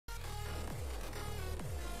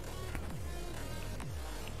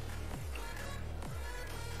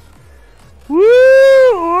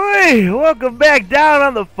everybody! Welcome back down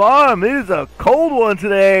on the farm. It is a cold one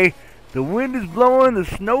today. The wind is blowing, the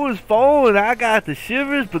snow is falling, I got the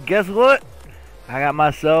shivers, but guess what? I got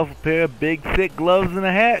myself a pair of big thick gloves and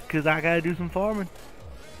a hat because I gotta do some farming.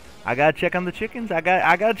 I gotta check on the chickens, I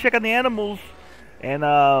gotta check on the animals. And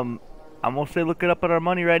I'm gonna say look it up at our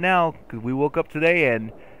money right now because we woke up today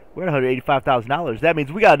and we're at $185,000. That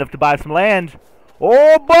means we got enough to buy some land.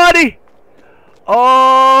 Oh buddy!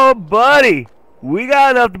 Oh buddy! We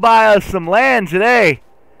got enough to buy us some land today.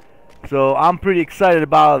 So I'm pretty excited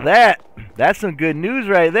about that. That's some good news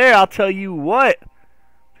right there. I'll tell you what.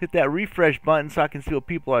 Hit that refresh button so I can see what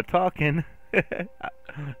people are talking.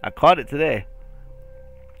 I caught it today.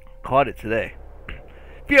 Caught it today.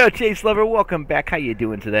 If you're a chase lover, welcome back. How you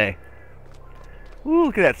doing today? Ooh,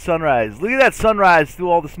 look at that sunrise. Look at that sunrise through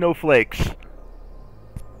all the snowflakes.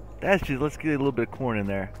 That's just, let's get a little bit of corn in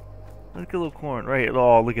there. Let's get a little corn right here.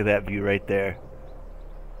 Oh, look at that view right there.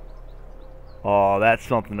 Oh, that's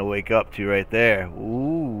something to wake up to right there.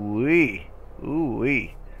 Ooh-wee.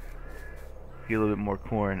 Ooh-wee. Get a little bit more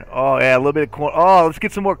corn. Oh, yeah, a little bit of corn. Oh, let's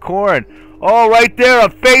get some more corn. Oh, right there,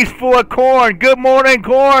 a face full of corn. Good morning,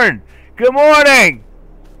 corn. Good morning.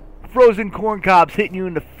 Frozen corn cobs hitting you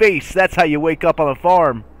in the face. That's how you wake up on a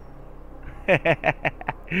farm.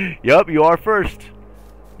 Yup, you are first.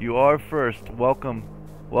 You are first. Welcome.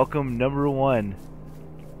 Welcome, number one.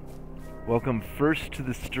 Welcome first to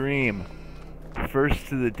the stream. First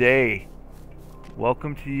to the day.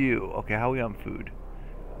 Welcome to you. Okay, how are we on food?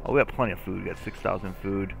 Oh, we got plenty of food. We got 6,000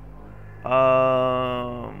 food. We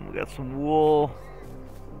got some wool.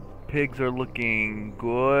 Pigs are looking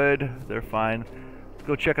good. They're fine. Let's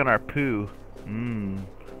go check on our poo.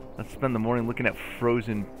 Let's spend the morning looking at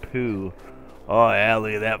frozen poo. Oh yeah,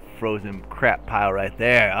 look at that frozen crap pile right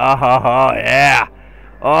there. Oh yeah.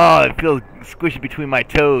 Oh, it feels squishy between my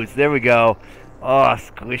toes. There we go. Oh,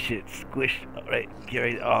 squish it, squish. All right, get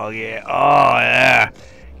right. Oh yeah, oh yeah.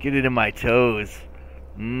 Get it in my toes.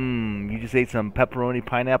 You just ate some pepperoni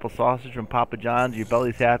pineapple sausage from Papa John's. Your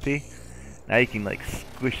belly's happy. Now you can like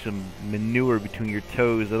squish some manure between your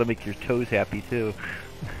toes. That'll make your toes happy too.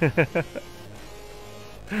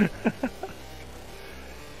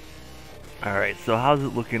 All right, so how's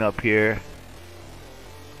it looking up here?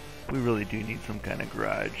 We really do need some kind of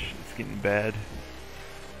garage. It's getting bad.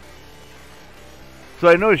 So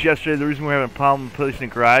I noticed yesterday the reason we're having a problem placing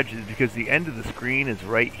a garage is because the end of the screen is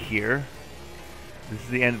right here. This is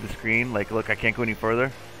the end of the screen. Like, look, I can't go any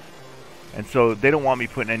further. And so they don't want me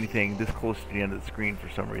putting anything this close to the end of the screen for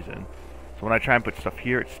some reason. So when I try and put stuff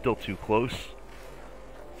here, it's still too close.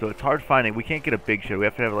 So it's hard finding. We can't get a big shed. We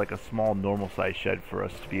have to have like a small normal size shed for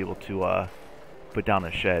us to be able to put down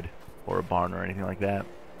a shed or a barn or anything like that.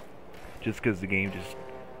 Just because the game just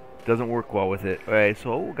doesn't work well with it. Alright,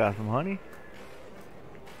 so we got some honey.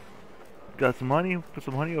 Got some honey. Put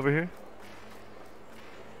some honey over here.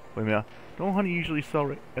 Wait a minute. Don't honey usually sell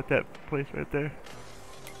right at that place right there?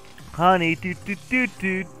 Honey, do do do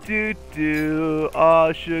do do do.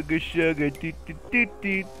 Oh, sugar, sugar, do do do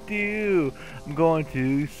do do. I'm going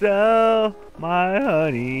to sell my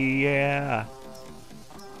honey, yeah.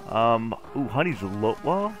 Ooh, honey's a low.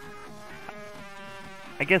 Well,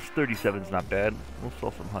 I guess 37's not bad. We'll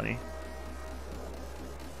sell some honey.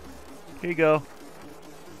 Here you go.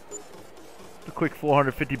 A quick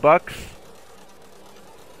 450 bucks.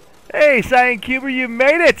 Hey, Cyan Cuber, you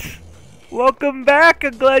made it! Welcome back.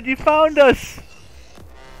 I'm glad you found us.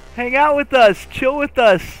 Hang out with us. Chill with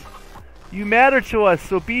us. You matter to us,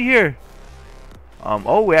 so be here.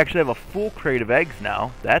 Oh, we actually have a full crate of eggs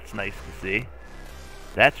now. That's nice to see.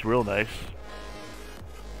 That's real nice.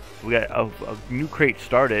 We got a new crate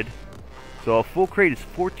started. So a full crate is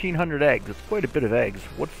 1,400 eggs. That's quite a bit of eggs.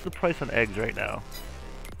 What's the price on eggs right now?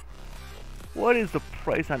 What is the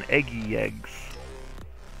price on eggy eggs?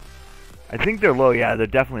 I think they're low. Yeah, they're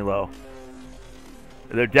definitely low.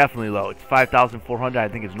 They're definitely low. It's 5,400. I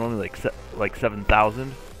think it's normally like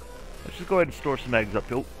 7,000. Let's just go ahead and store some eggs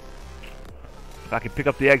up. Oh. If I can pick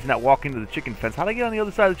up the eggs and not walk into the chicken fence. How'd I get on the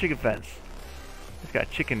other side of the chicken fence? Just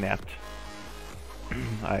got chicken napped.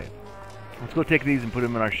 Alright. Let's go take these and put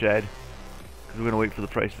them in our shed. Because we're going to wait for the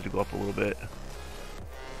prices to go up a little bit. That's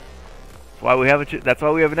why we have that's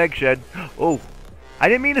why we have an egg shed. Oh. I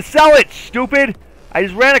didn't mean to sell it, stupid! I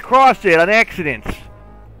just ran across it on accident.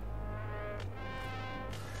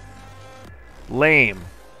 Lame.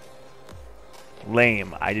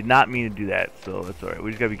 Lame. I did not mean to do that, so that's alright. We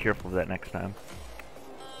just gotta be careful of that next time.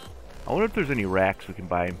 I wonder if there's any racks we can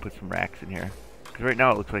buy and put some racks in here. Because right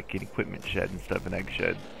now it looks like an equipment shed instead of an egg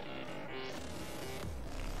shed.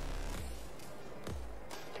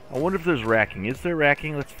 I wonder if there's racking. Is there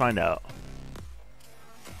racking? Let's find out.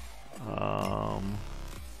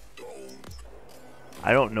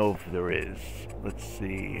 I don't know if there is. Let's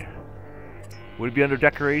see. Would it be under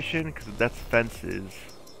decoration? Because that's fences.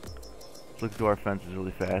 Let's look through our fences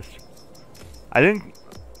really fast. I think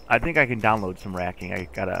I can download some racking.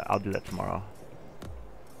 I'll do that tomorrow.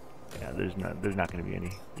 Yeah, there's not going to be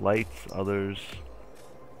any lights. Others.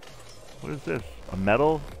 What is this? A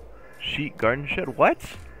metal sheet garden shed? What?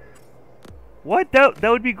 What? That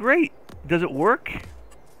would be great. Does it work?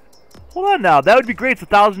 Hold on now. That would be great. It's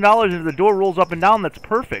 $1,000 and if the door rolls up and down, that's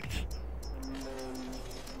perfect.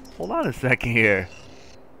 Hold on a second here.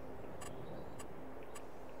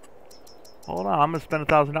 Hold on. I'm going to spend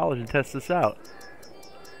 $1,000 and test this out.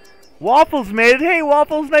 Waffles made it. Hey,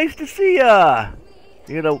 Waffles. Nice to see ya.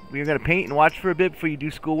 You're gonna paint and watch for a bit before you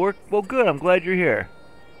do schoolwork? Well, good. I'm glad you're here.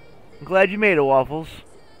 I'm glad you made it, Waffles.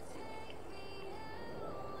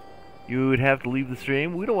 You would have to leave the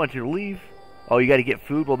stream. We don't want you to leave. Oh, you got to get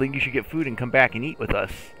food? Well, then you should get food and come back and eat with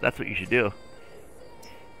us. That's what you should do.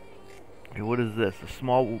 Okay, what is this? A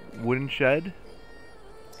small wooden shed?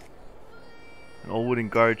 An old wooden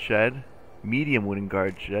guard shed? Medium wooden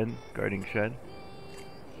guarding shed?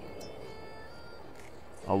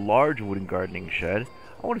 A large wooden gardening shed?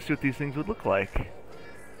 I want to see what these things would look like.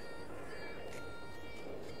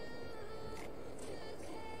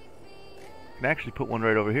 Can actually put one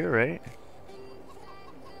right over here, right?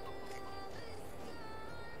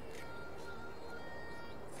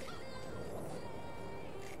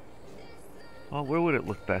 Well, where would it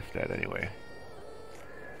look best at anyway?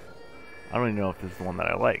 I don't even know if this is the one that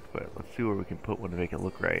I like, but let's see where we can put one to make it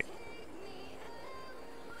look right.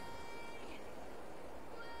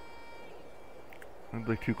 It'd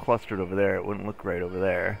be too clustered over there. It wouldn't look right over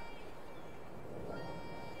there.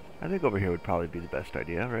 I think over here would probably be the best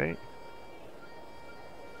idea, right?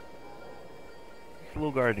 It's a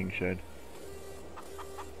little gardening shed.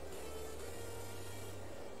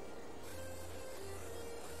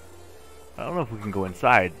 I don't know if we can go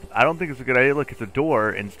inside. I don't think it's a good idea. Look, it's a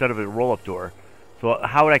door instead of a roll-up door. So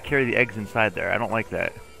how would I carry the eggs inside there? I don't like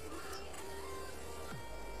that.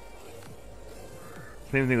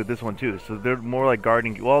 Same thing with this one too. So they're more like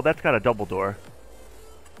gardening. Well, that's got a double door.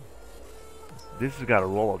 This has got a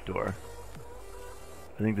roll-up door.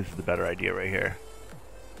 I think this is the better idea right here.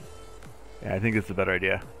 Yeah, I think it's the better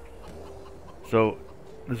idea. So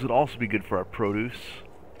this would also be good for our produce,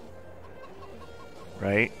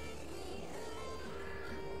 right?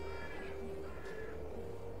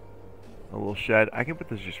 A little shed. I can put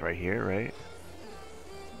this just right here, right?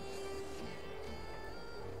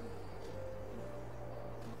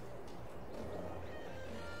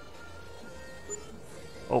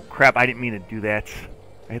 Oh crap, I didn't mean to do that.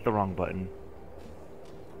 I hit the wrong button.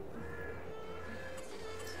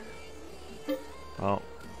 Well,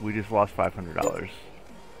 we just lost $500.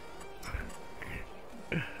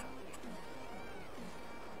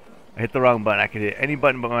 I hit the wrong button. I could hit any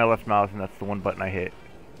button but my left mouse, and that's the one button I hit.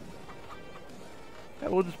 Yeah,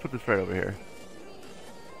 we'll just put this right over here.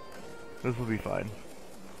 This will be fine.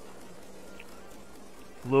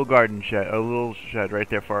 A little garden shed, a little shed right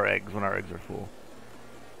there for our eggs when our eggs are full.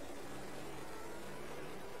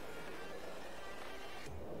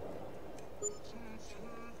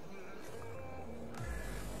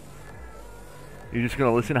 You're just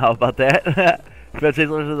gonna listen? How about that? Fred says,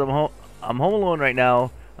 I'm home alone right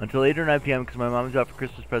now until 8 or 9 p.m. because my mom's out for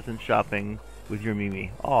Christmas presents shopping with your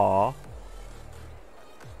Mimi. Aww.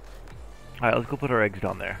 Alright, let's go put our eggs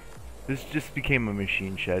down there. This just became a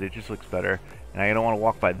machine shed. It just looks better. And I don't want to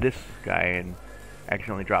walk by this guy and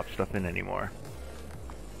accidentally drop stuff in anymore.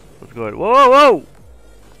 Let's go ahead. Whoa, whoa, whoa!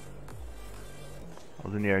 I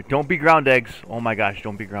was in the air. Don't be ground eggs. Oh my gosh,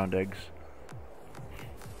 don't be ground eggs.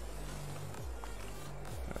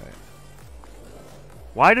 Alright.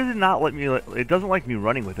 Why does it not let me... It doesn't like me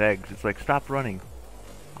running with eggs. It's like, stop running.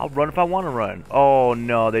 I'll run if I want to run. Oh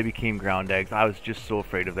no, they became ground eggs. I was just so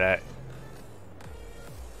afraid of that.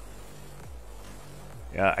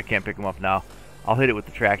 Yeah, I can't pick them up now. I'll hit it with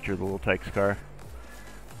the tractor, the little Tykes car.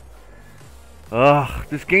 Ugh,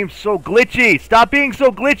 this game's so glitchy! Stop being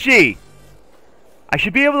so glitchy! I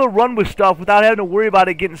should be able to run with stuff without having to worry about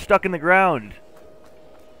it getting stuck in the ground.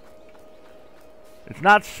 It's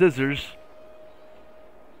not scissors.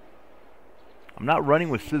 I'm not running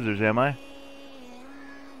with scissors, am I?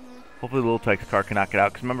 Hopefully the little Tykes car can knock it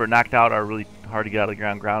out. Because remember, knocked out are really hard to get out of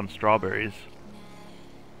the ground strawberries.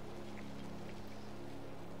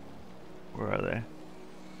 Where are they?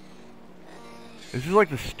 This is like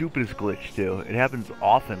the stupidest glitch too. It happens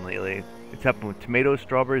often lately. It's happened with tomatoes,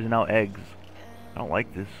 strawberries, and now eggs. I don't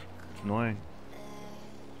like this. It's annoying.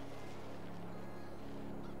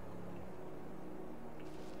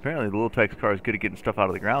 Apparently the little Tykes car is good at getting stuff out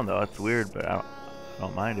of the ground though. That's weird, but I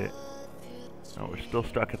Don't mind it. No, we're still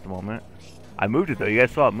stuck at the moment. I moved it though. You guys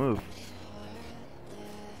saw it move.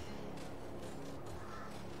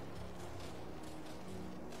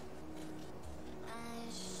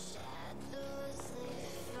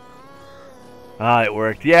 Ah, it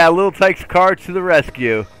worked. Yeah, Little Tyke's car to the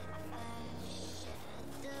rescue.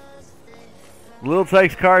 Little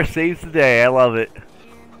Tyke's car saves the day. I love it.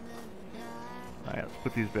 Alright, let's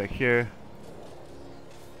put these back here.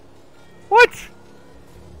 What?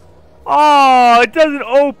 Oh, it doesn't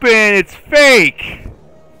open. It's fake.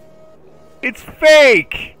 It's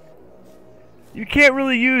fake. You can't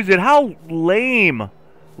really use it. How lame.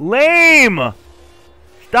 Lame.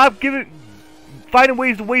 Stop finding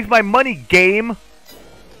ways to waste my money, game.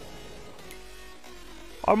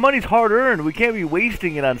 Our money's hard earned. We can't be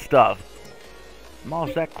wasting it on stuff.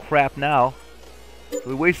 Demolish that crap now. So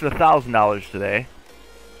we wasted $1,000 today.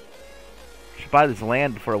 Should buy this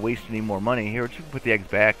land before I waste any more money. Here, let's put the eggs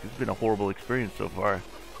back. This has been a horrible experience so far.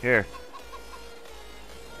 Here.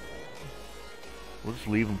 We'll just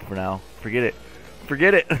leave them for now. Forget it.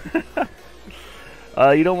 Forget it.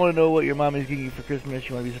 You don't want to know what your mom is getting you for Christmas.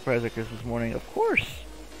 You want to be surprised at Christmas morning. Of course.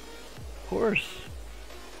 Of course.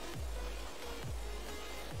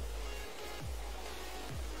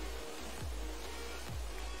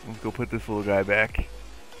 Let's go put this little guy back.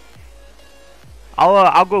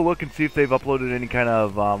 I'll go look and see if they've uploaded any kind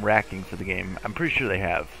of racking for the game. I'm pretty sure they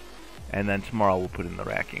have. And then tomorrow we'll put in the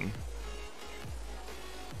racking.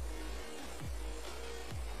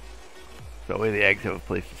 That way the eggs have a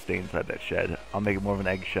place to stay inside that shed. I'll make it more of an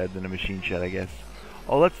egg shed than a machine shed, I guess.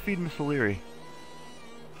 Oh, let's feed Miss O'Leary.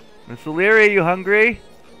 Miss O'Leary, you hungry?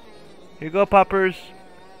 Here you go, puppers.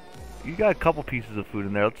 You got a couple pieces of food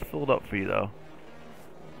in there. Let's fill it up for you, though.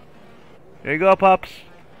 There you go, pups.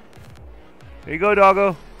 There you go,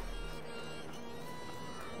 doggo.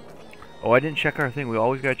 Oh, I didn't check our thing. We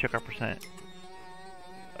always gotta check our percent.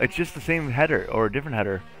 It's just the same header, or a different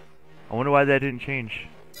header. I wonder why that didn't change.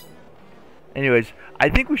 Anyways, I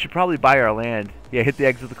think we should probably buy our land. Yeah, hit the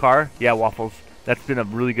eggs with the car. Yeah, Waffles. That's been a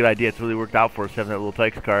really good idea. It's really worked out for us having that Little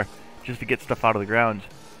Tyke's car, just to get stuff out of the ground.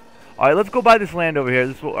 Alright, let's go buy this land over here.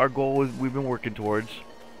 This is what our goal is we've been working towards.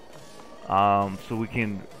 So we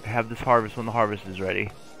can have this harvest when the harvest is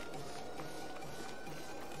ready.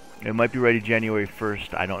 It might be ready January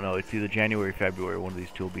 1st. I don't know. It's either January or February. One of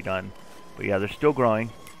these two will be done. But yeah, they're still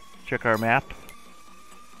growing. Check our map.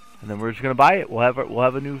 And then we're just gonna buy it. We'll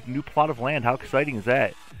have a new plot of land. How exciting is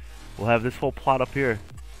that? We'll have this whole plot up here.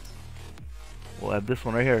 We'll have this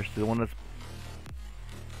one right here. So the one that's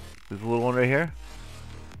there's a little one right here.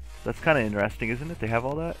 That's kind of interesting, isn't it? They have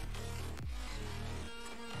all that.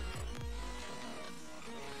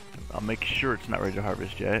 I'll make sure it's not ready to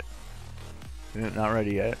harvest yet. Not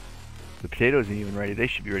ready yet. The potatoes ain't even ready. They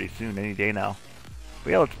should be ready soon, any day now.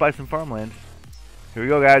 But yeah, let's buy some farmland. Here we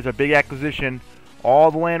go, guys. Our big acquisition.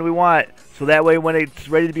 All the land we want. So that way when it's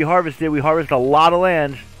ready to be harvested, we harvest a lot of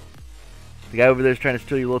land. The guy over there is trying to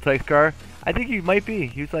steal your Little Tyke's car. I think he might be.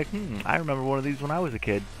 He was like, I remember one of these when I was a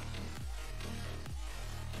kid.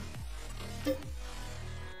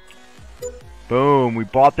 Boom, we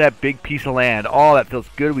bought that big piece of land. Oh, that feels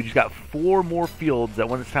good. We just got 4 more fields that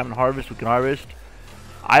when it's time to harvest, we can harvest.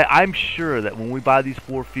 I'm sure that when we buy these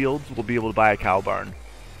 4 fields, we'll be able to buy a cow barn.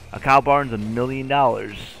 A cow barn's $1 million.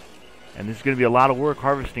 And this is going to be a lot of work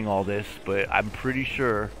harvesting all this, but I'm pretty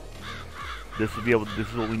sure this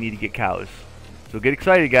is what we need to get cows. So get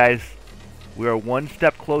excited, guys. We are 1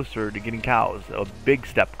 step closer to getting cows. A big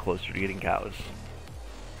step closer to getting cows.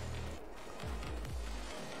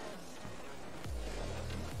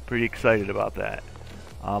 Pretty excited about that.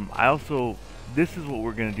 This is what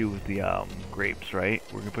we're gonna do with the grapes, right?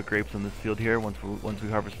 We're gonna put grapes on this field here once we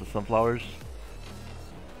harvest the sunflowers.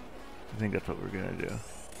 I think that's what we're gonna do.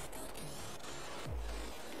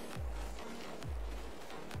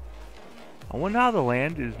 I wonder how the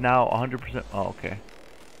land is now 100%. Oh, okay.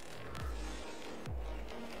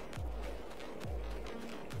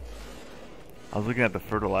 I was looking at the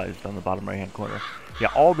fertilized on the bottom right hand corner. Yeah,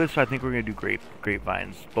 all this I think we're going to do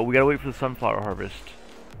grapevines. But we got to wait for the sunflower harvest.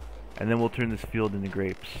 And then we'll turn this field into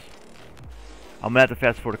grapes. I'm going to have to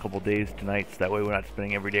fast forward a couple days tonight, so that way we're not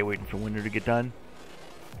spending every day waiting for winter to get done.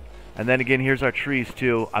 And then again, here's our trees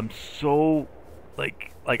too. I'm so,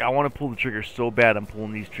 like I want to pull the trigger so bad I'm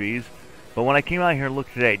pulling these trees. But when I came out here and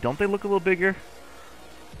looked today, don't they look a little bigger?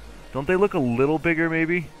 Don't they look a little bigger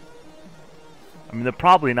maybe? I mean, they're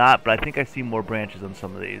probably not, but I think I see more branches on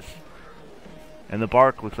some of these. And the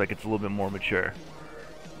bark looks like it's a little bit more mature.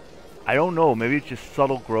 I don't know, maybe it's just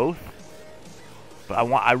subtle growth. But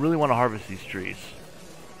I really want to harvest these trees.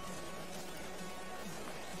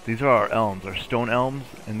 These are our elms, our stone elms,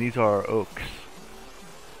 and these are our oaks.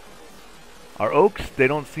 Our oaks, they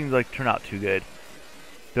don't seem like turn out too good.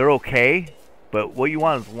 They're okay, but what you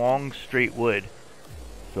want is long, straight wood.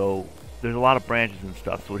 So there's a lot of branches and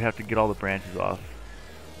stuff, so we'd have to get all the branches off.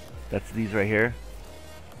 That's these right here.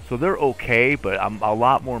 So they're okay, but I'm a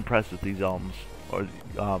lot more impressed with these elms. Or,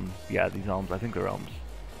 yeah, these elms. I think they're elms.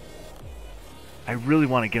 I really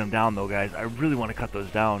want to get them down, though, guys. I really want to cut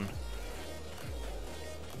those down.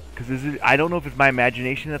 Because I don't know if it's my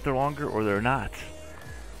imagination that they're longer or they're not.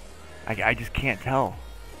 I just can't tell.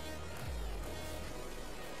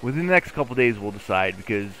 Within the next couple days, we'll decide.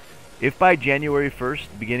 Because if by January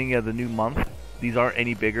 1st, beginning of the new month, these aren't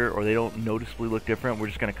any bigger or they don't noticeably look different, we're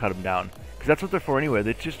just going to cut them down. Because that's what they're for anyway.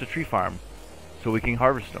 It's just a tree farm. So we can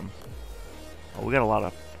harvest them. Oh, we got a lot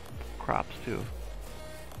of crops, too.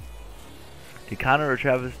 Did Connor or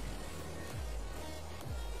Travis...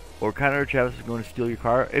 Or Connor or Travis is going to steal your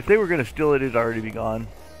car? If they were going to steal it, it'd already be gone.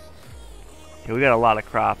 Okay, we got a lot of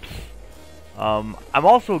crops. I'm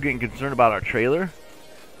also getting concerned about our trailer.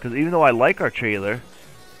 Because even though I like our trailer,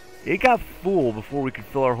 it got full before we could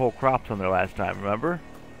fill our whole crops on there last time, remember?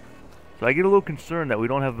 So I get a little concerned that we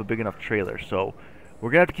don't have a big enough trailer. So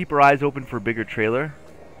we're going to have to keep our eyes open for a bigger trailer.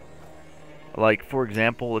 Like, for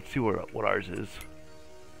example, let's see what ours is.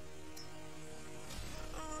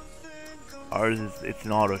 Ours is, it's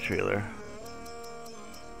an auto trailer.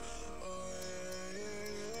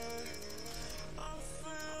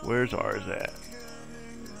 Where's ours at?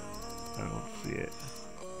 I don't see it.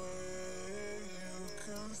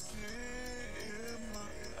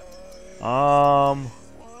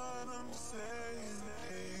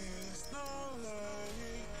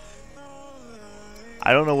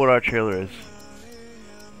 I don't know what our trailer is.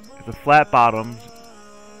 It's a flat bottom.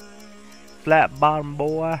 Flat bottom,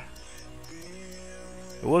 boy.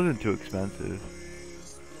 It wasn't too expensive.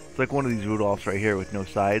 It's like one of these Rudolphs right here with no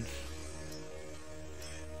sides.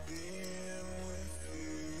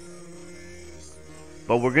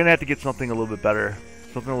 But we're gonna have to get something a little bit better.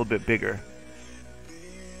 Something a little bit bigger.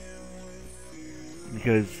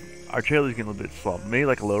 Because our trailer's getting a little bit slumped. Maybe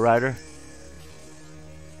like a lowrider.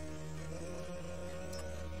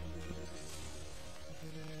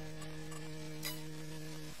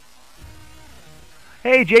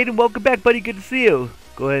 Hey Jaden, welcome back, buddy. Good to see you.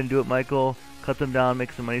 Go ahead and do it, Michael. Cut them down,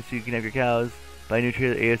 make some money so you can have your cows. Buy a new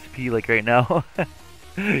trailer ASP like right now.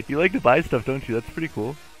 You like to buy stuff, don't you? That's pretty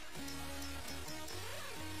cool.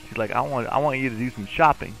 She's like, I want you to do some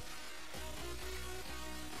shopping.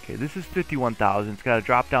 Okay, this is 51,000. It's got a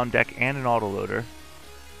drop-down deck and an autoloader.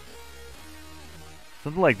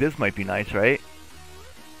 Something like this might be nice, right?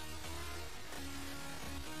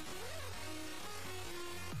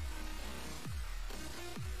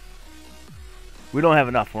 We don't have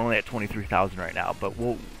enough. We're only at 23,000 right now, but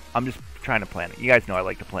I'm just trying to plan it. You guys know I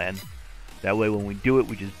like to plan. That way when we do it,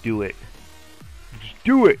 we just do it. Just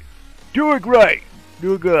do it. Do it right.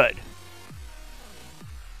 Do it good.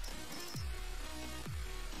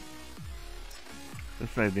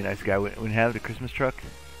 This might be a nice guy. We have the Christmas truck.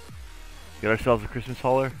 Get ourselves a Christmas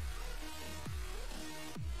hauler.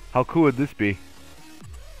 How cool would this be?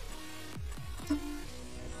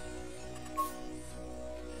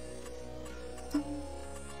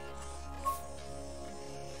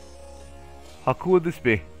 How cool would this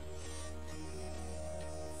be?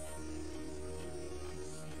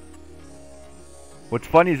 What's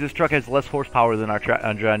funny is this truck has less horsepower than our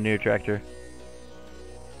John Deere tractor.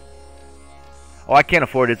 Oh, I can't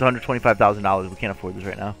afford it. It's $125,000. We can't afford this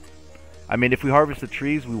right now. I mean, if we harvest the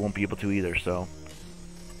trees, we won't be able to either, so...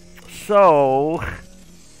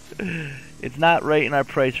 it's not right in our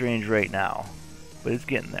price range right now. But it's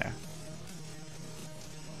getting there.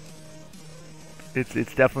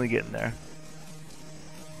 It's definitely getting there.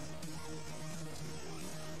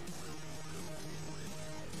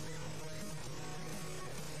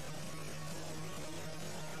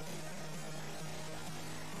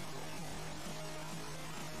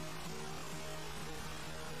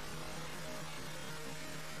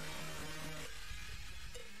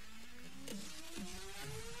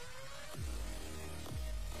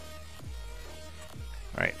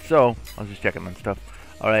 Alright, so, I was just checking on stuff.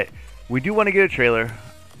 Alright, we do want to get a trailer,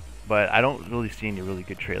 but I don't really see any really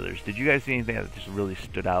good trailers. Did you guys see anything that just really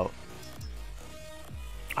stood out?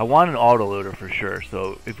 I want an autoloader for sure,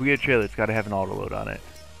 so if we get a trailer, it's got to have an autoload on it.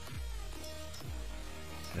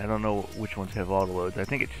 And I don't know which ones have autoloads. I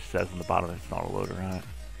think it just says on the bottom it's an autoloader on it.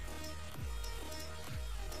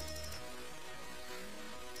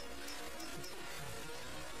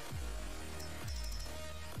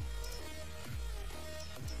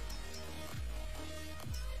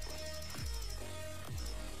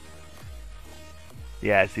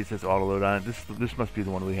 Yeah, see, it says auto load on it. This must be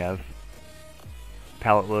the one we have.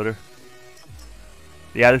 Pallet loader.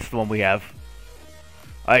 Yeah, this is the one we have.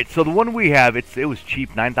 Alright, so the one we have, it was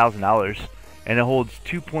cheap, $9,000, and it holds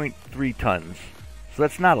 2.3 tons. So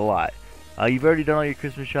that's not a lot. You've already done all your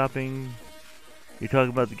Christmas shopping. You're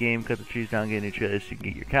talking about the game, cut the trees down, get new trailers so you can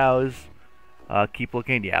get your cows. Keep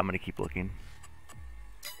looking. Yeah, I'm going to keep looking.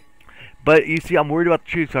 But you see, I'm worried about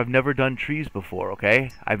the trees because I've never done trees before,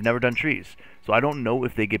 okay? I've never done trees. So I don't know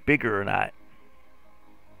if they get bigger or not.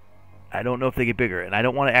 I don't know if they get bigger. And I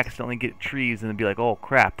don't want to accidentally get trees and then be like, oh,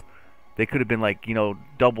 crap. They could have been like, you know,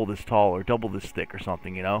 double this tall or double this thick or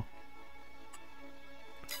something, you know?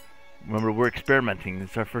 Remember, we're experimenting.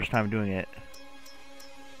 It's our first time doing it.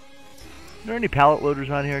 Are there any pallet loaders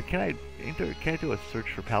on here? Can I do a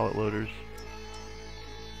search for pallet loaders?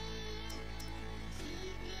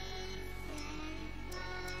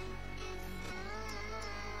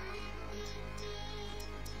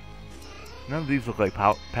 None of these look like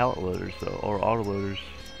pallet loaders, though, or auto loaders.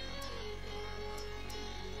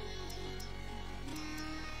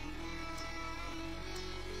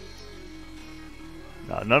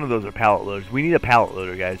 No, none of those are pallet loaders. We need a pallet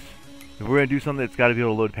loader, guys. If we're going to do something, it's got to be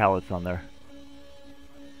able to load pallets on there.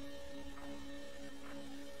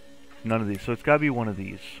 None of these. So it's got to be one of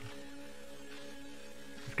these.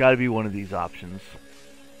 It's got to be one of these options.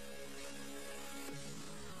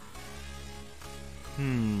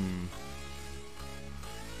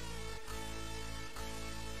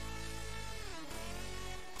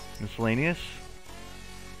 Miscellaneous?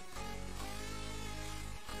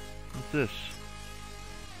 What's this?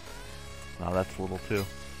 Oh, that's little too.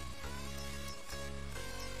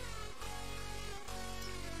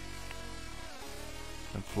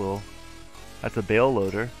 That's little. That's a bale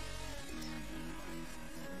loader.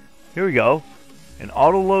 Here we go. An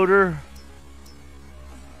auto loader.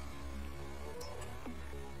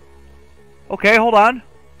 Okay, hold on.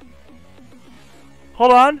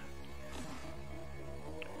 Hold on.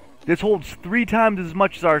 This holds 3 times as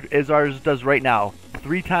much as ours does right now.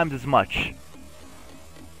 3 times as much.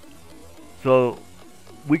 So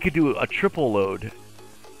we could do a triple load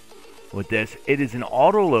with this. It is an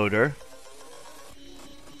auto loader.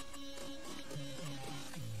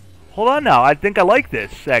 Hold on now. I think I like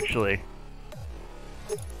this, actually.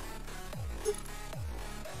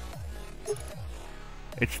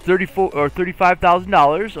 It's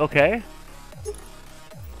 $35,000. Okay.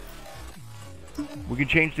 We can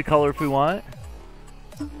change the color if we want.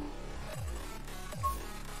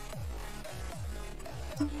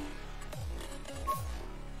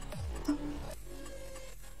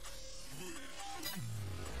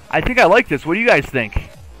 I think I like this. What do you guys think?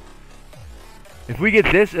 If we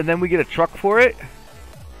get this and then we get a truck for it,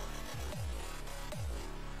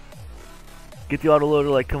 get the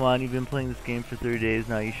autoloader. Like, come on, you've been playing this game for 30 days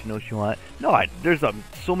now. You should know what you want. No, there's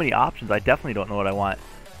so many options. I definitely don't know what I want.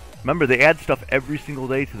 Remember, they add stuff every single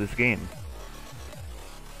day to this game.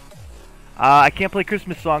 I can't play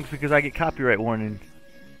Christmas songs because I get copyright warning.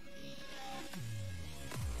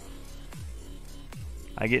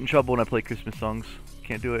 I get in trouble when I play Christmas songs.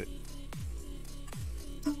 Can't do it.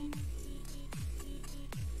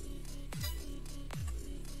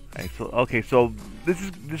 Okay, so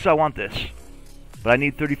this I want this, but I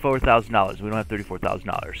need $34,000. We don't have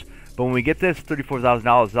 $34,000. But when we get this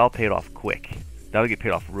 $34,000, that'll pay it off quick. That'll get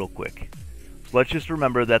paid off real quick. So let's just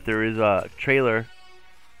remember that there is a trailer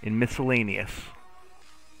in miscellaneous.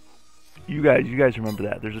 You guys remember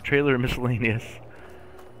that. There's a trailer in miscellaneous.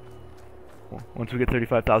 Once we get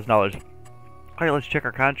 $35,000. Alright, let's check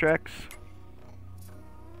our contracts.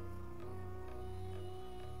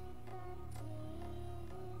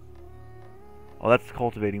 Oh, that's the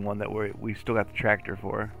cultivating one that we still got the tractor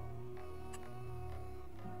for.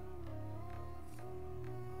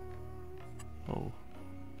 Oh.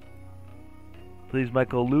 Please,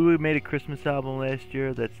 Michael. Louie made a Christmas album last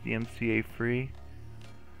year that's the MCA free.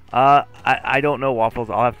 I don't know, Waffles.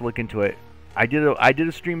 I'll have to look into it. I did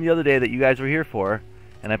a stream the other day that you guys were here for,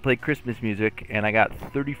 and I played Christmas music, and I got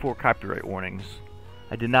 34 copyright warnings.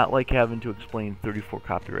 I did not like having to explain 34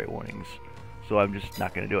 copyright warnings, so I'm just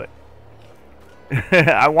not going to do it.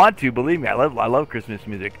 I want to, believe me. I love Christmas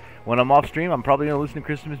music. When I'm off stream, I'm probably going to listen to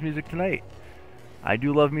Christmas music tonight. I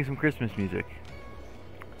do love me some Christmas music.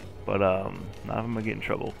 But, not if I'm going to get in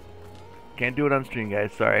trouble. Can't do it on stream,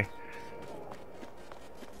 guys. Sorry.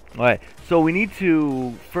 Alright, so we need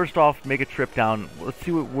to, first off, make a trip down. Let's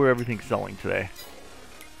see where everything's selling today.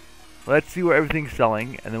 Let's see where everything's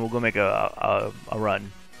selling, and then we'll go make a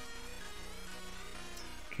run.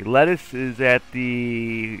 Okay, lettuce is at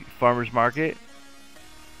the farmer's market.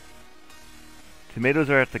 Tomatoes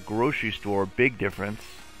are at the grocery store. Big difference.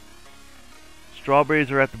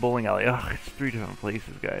 Strawberries are at the bowling alley. Ugh, it's 3 different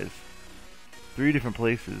places, guys. 3 different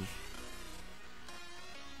places.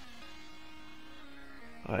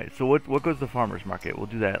 Alright, so what goes to the farmer's market? We'll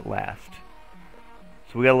do that last.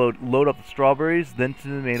 So we gotta load up the strawberries, then to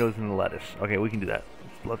the tomatoes and the lettuce. Okay, we can do that.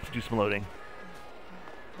 Let's do some loading.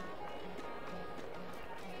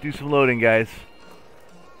 Do some loading, guys.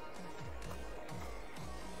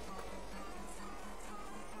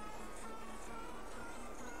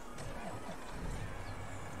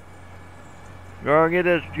 Go get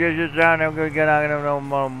this down. I'm gonna get out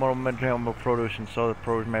more produce and sell the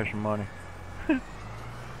produce, make some money.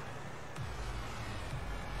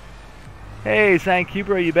 Hey, Sign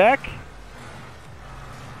Keeper, are you back?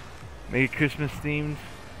 Make it Christmas themed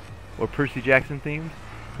or Percy Jackson themed.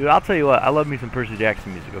 Dude, I'll tell you what, I love me some Percy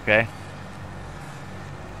Jackson music, okay?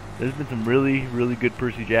 There's been some really, really good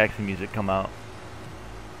Percy Jackson music come out.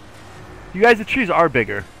 You guys, the trees are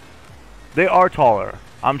bigger. They are taller.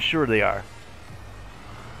 I'm sure they are.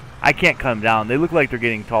 I can't cut them down. They look like they're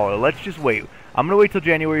getting taller. Let's just wait. I'm going to wait till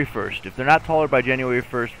January 1st. If they're not taller by January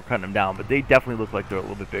 1st, we're cutting them down. But they definitely look like they're a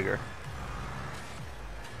little bit bigger.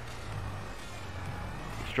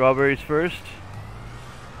 Strawberries first.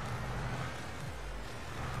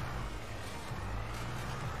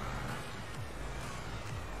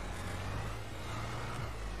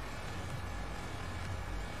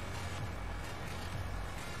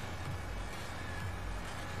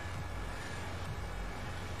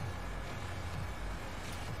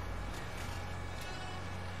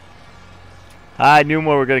 I knew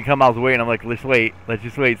more were going to come. I was waiting. I'm like, let's wait. Let's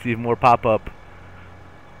just wait. See if more pop up.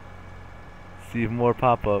 See if more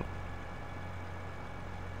pop up.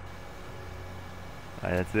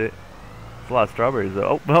 Alright, that's it. It's a lot of strawberries though.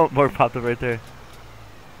 Oh, well, more popped up right there.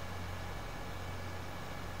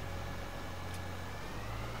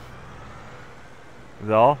 Is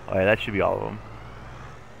that all? Alright, that should be all of them.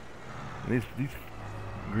 And these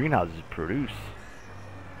greenhouses produce.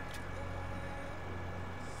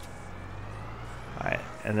 Alright,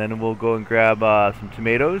 and then we'll go and grab some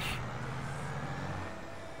tomatoes.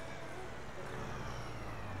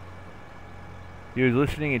 You're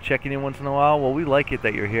listening and checking in once in a while? Well, we like it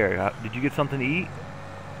that you're here. Did you get something to eat?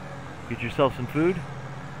 Get yourself some food?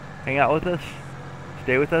 Hang out with us?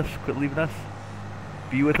 Stay with us? Quit leaving us?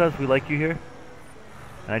 Be with us? We like you here.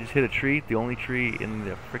 And I just hit a tree, the only tree in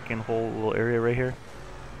the freaking whole little area right here.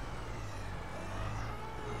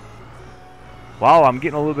 Wow, I'm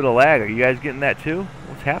getting a little bit of lag. Are you guys getting that too?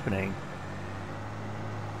 What's happening?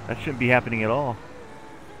 That shouldn't be happening at all.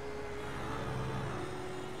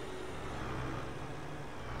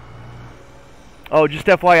 Oh, just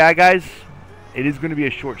FYI, guys, it is going to be a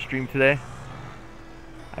short stream today.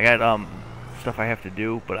 I got stuff I have to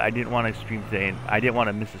do, but I didn't want to stream today, and I didn't want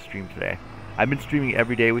to miss a stream today. I've been streaming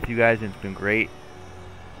every day with you guys, and it's been great.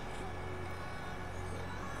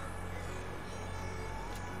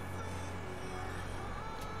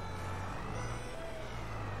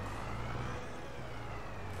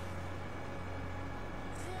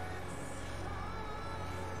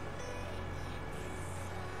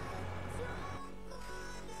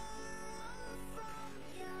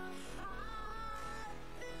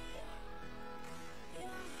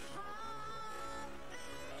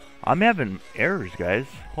 I'm having errors, guys.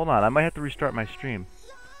 Hold on, I might have to restart my stream.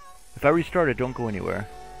 If I restart it, don't go anywhere.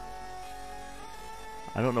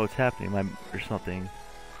 I don't know what's happening. Or something.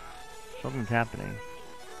 Something's happening.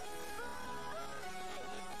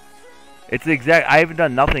 It's the exact... I haven't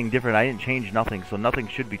done nothing different. I didn't change nothing, so nothing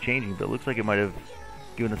should be changing. But it looks like it might have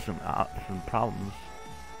given us some problems.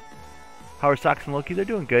 How are Socks and Loki? They're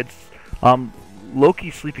doing good.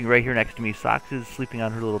 Loki's sleeping right here next to me. Socks is sleeping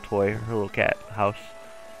on her little toy, her little cat house.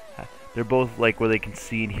 They're both like where they can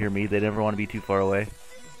see and hear me. They never want to be too far away.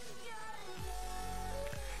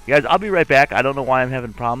 You guys, I'll be right back. I don't know why I'm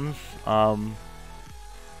having problems.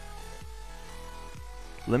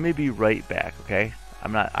 Let me be right back, okay?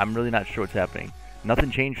 I'm really not sure what's happening.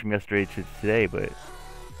 Nothing changed from yesterday to today, but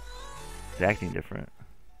it's acting different.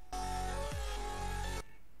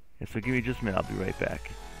 Yeah, so give me just a minute. I'll be right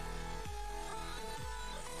back.